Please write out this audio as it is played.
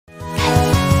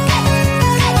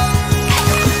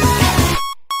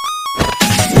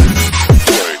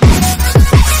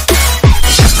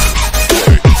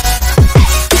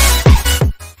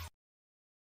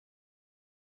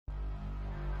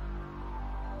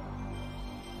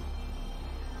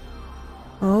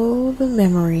Oh, the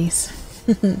memories.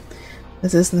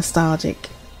 This is nostalgic.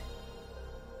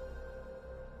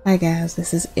 Hi guys,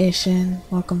 this is Ishin.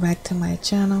 Welcome back to my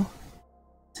channel.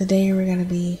 Today we're going to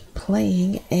be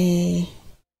playing a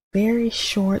very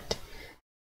short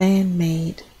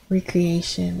fan-made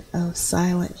recreation of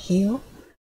Silent Hill.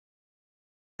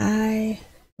 I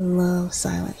love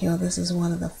Silent Hill. This is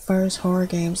one of the first horror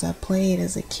games I played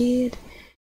as a kid.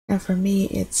 And for me,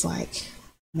 it's like,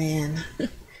 man,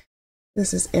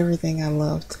 this is everything I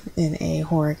loved in a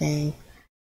horror game.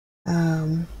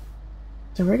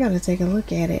 So we're going to take a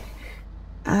look at it.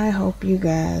 I hope you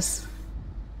guys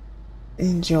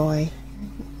enjoy,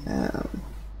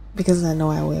 because I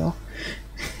know I will.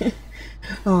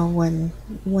 Oh, one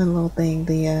little thing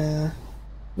the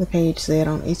page said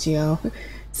on itch.io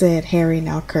said Harry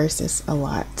now curses a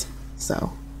lot,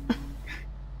 so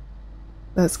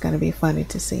that's gonna be funny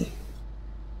to see.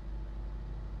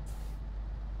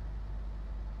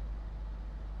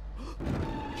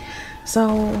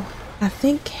 So I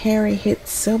think Harry hit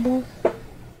Sybil.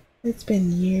 It's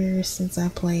been years since I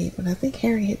played, but I think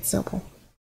Harry hit Sybil.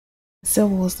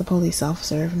 Sybil was the police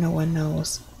officer, if no one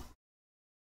knows.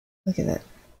 Look at that.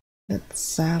 That's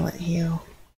Silent Hill.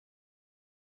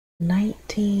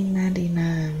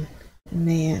 1999.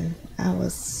 Man, I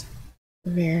was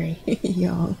very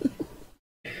young.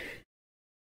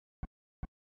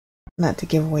 Not to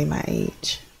give away my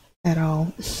age at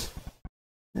all.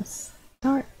 Let's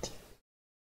start.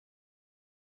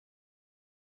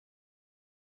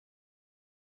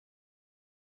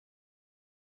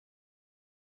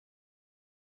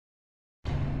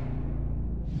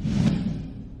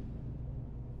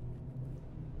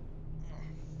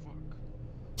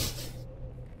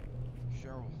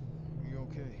 Cheryl, are you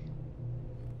okay?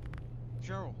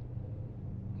 Cheryl?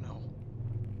 No.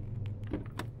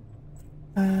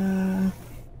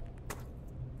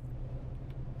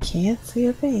 Can't see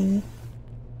a thing.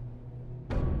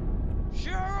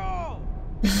 Cheryl!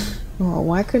 Well,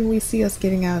 why couldn't we see us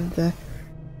getting out of the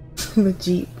the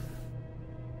Jeep?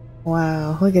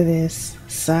 Wow, look at this.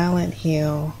 Silent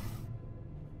Hill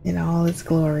in all its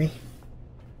glory.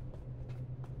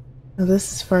 Now,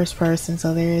 this is first person,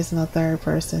 so there is no third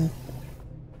person.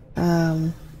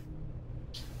 Man,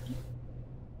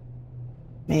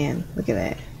 look at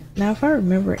that. Now, if I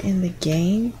remember in the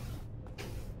game,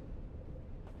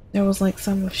 there was like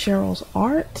some of Cheryl's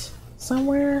art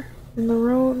somewhere in the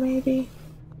road, maybe.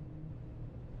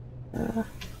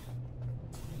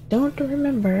 Don't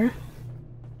remember.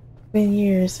 Been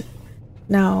years.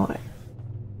 Now,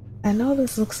 I know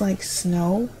this looks like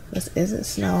snow. This isn't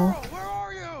snow. Cheryl, where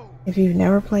are you? If you've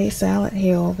never played Silent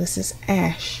Hill, this is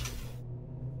ash.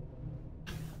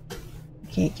 I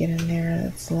can't get in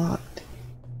there, it's locked.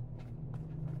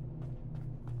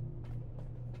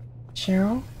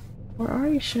 Cheryl? Where are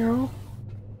you, Cheryl?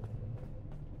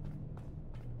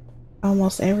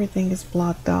 Almost everything is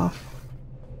blocked off.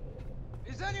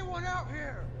 Is anyone out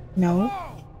here? No,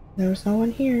 Hello? there's no one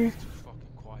here. Too fucking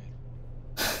quiet.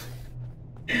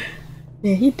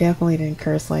 Yeah, he definitely didn't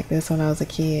curse like this when I was a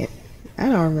kid. I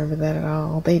don't remember that at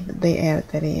all. They added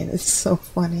that in. It's so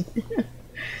funny.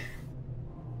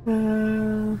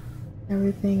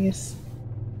 Everything is.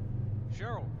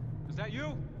 Cheryl, is that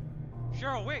you?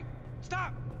 Cheryl, wait!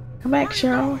 Stop! Come back, Where are you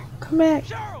Cheryl. going? Come back.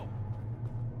 Cheryl!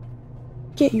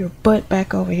 Get your butt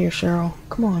back over here, Cheryl.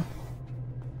 Come on.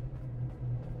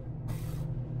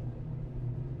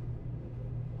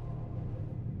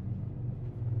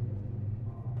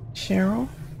 Cheryl?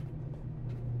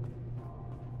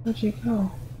 Where'd you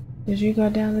go? Did you go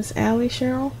down this alley,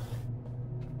 Cheryl?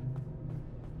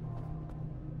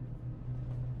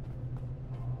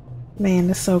 Man,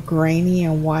 it's so grainy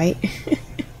and white.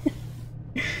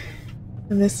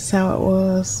 And this is how it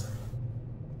was.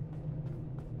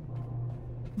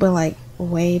 But like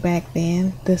way back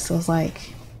then, this was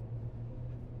like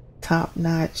top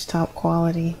notch, top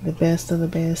quality, the best of the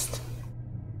best.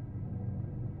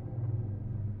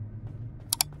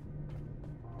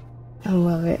 I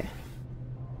love it.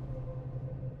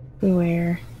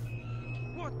 Beware.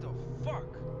 What the fuck?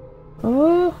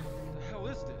 Oh, What the hell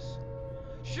is this?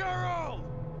 Cheryl!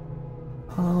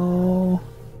 oh.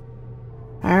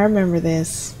 I remember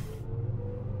this.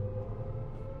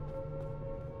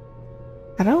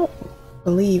 I don't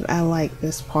believe I liked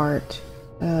this part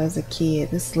as a kid.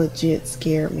 This legit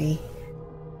scared me.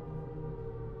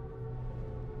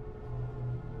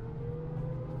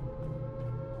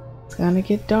 It's gonna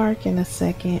get dark in a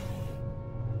second.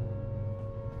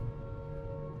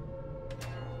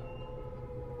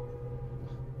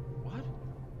 What?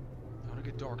 How'd it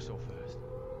get dark so fast?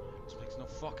 This makes no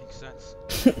fucking sense.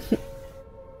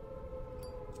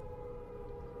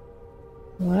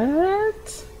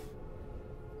 What?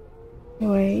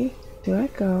 Wait, do I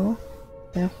go?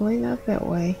 Definitely not that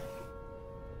way.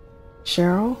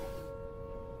 Cheryl?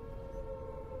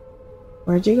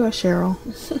 Where'd you go, Cheryl?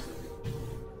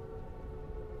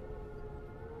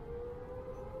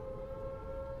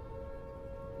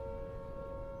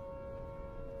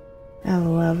 I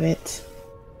love it.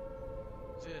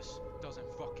 This doesn't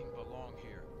fucking belong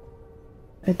here.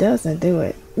 It doesn't do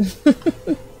it.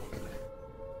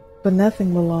 But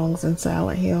nothing belongs in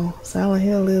Silent Hill. Silent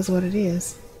Hill is what it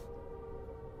is.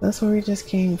 That's where we just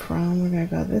came from. We're gonna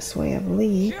go this way, I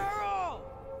believe. Cheryl!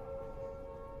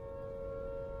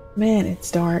 Man,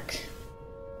 it's dark.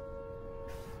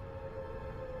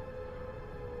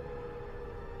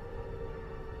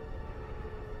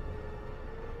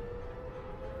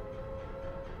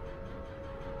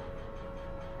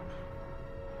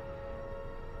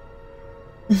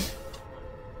 Please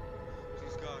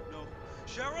God, no.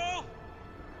 Cheryl!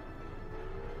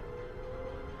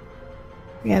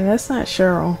 Yeah, that's not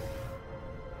Cheryl.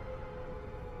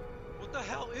 What the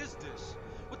hell is this?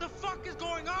 What the fuck is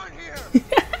going on here?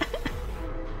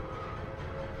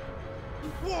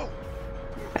 Whoa!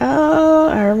 Oh,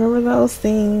 I remember those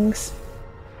things.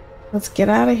 Let's get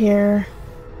out of here.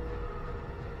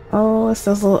 Oh, it's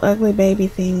those little ugly baby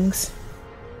things.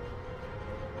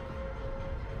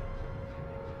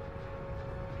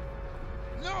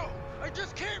 No! I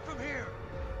just came from here!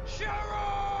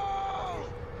 Cheryl!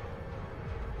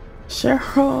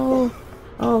 Cheryl.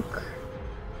 Oh,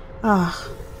 ah.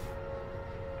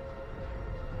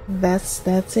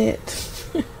 That's it.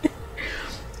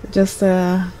 Just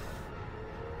a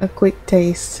quick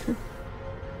taste.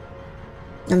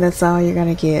 And that's all you're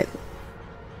gonna get.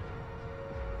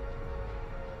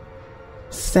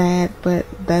 Sad, but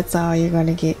that's all you're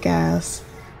gonna get, guys.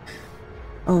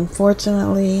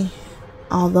 Unfortunately,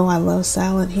 although I love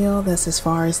Silent Hill, that's as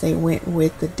far as they went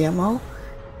with the demo.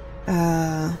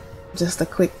 Just a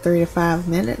quick 3 to 5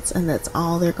 minutes, and that's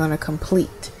all they're gonna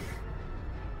complete.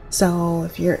 So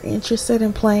if you're interested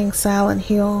in playing Silent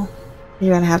Hill,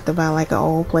 you're gonna have to buy like an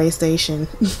old PlayStation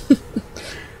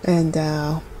and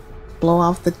blow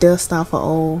off the dust off an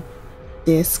old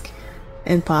disc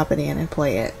and pop it in and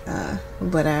play it.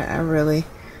 But I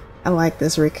like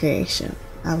this recreation.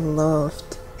 I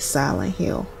loved Silent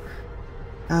Hill.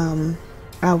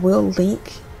 I will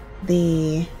link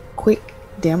the quick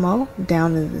demo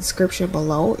down in the description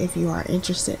below if you are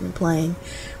interested in playing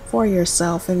for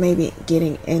yourself and maybe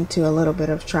getting into a little bit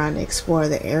of trying to explore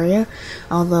the area.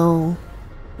 Although,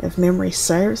 if memory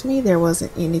serves me, there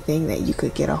wasn't anything that you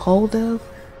could get a hold of.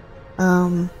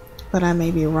 But I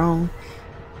may be wrong.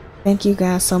 Thank you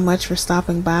guys so much for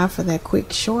stopping by for that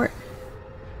quick short.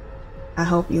 I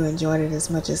hope you enjoyed it as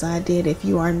much as I did. If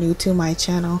you are new to my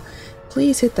channel,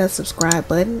 please hit that subscribe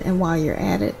button, and while you're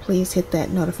at it, please hit that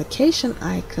notification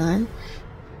icon,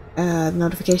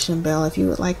 notification bell if you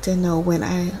would like to know when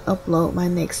I upload my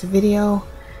next video.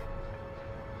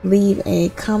 Leave a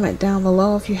comment down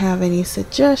below if you have any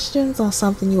suggestions on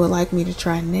something you would like me to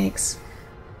try next.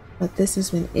 But this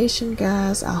has been Ishin,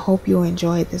 guys. I hope you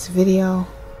enjoyed this video.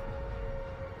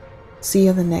 See you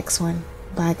in the next one.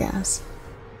 Bye, guys.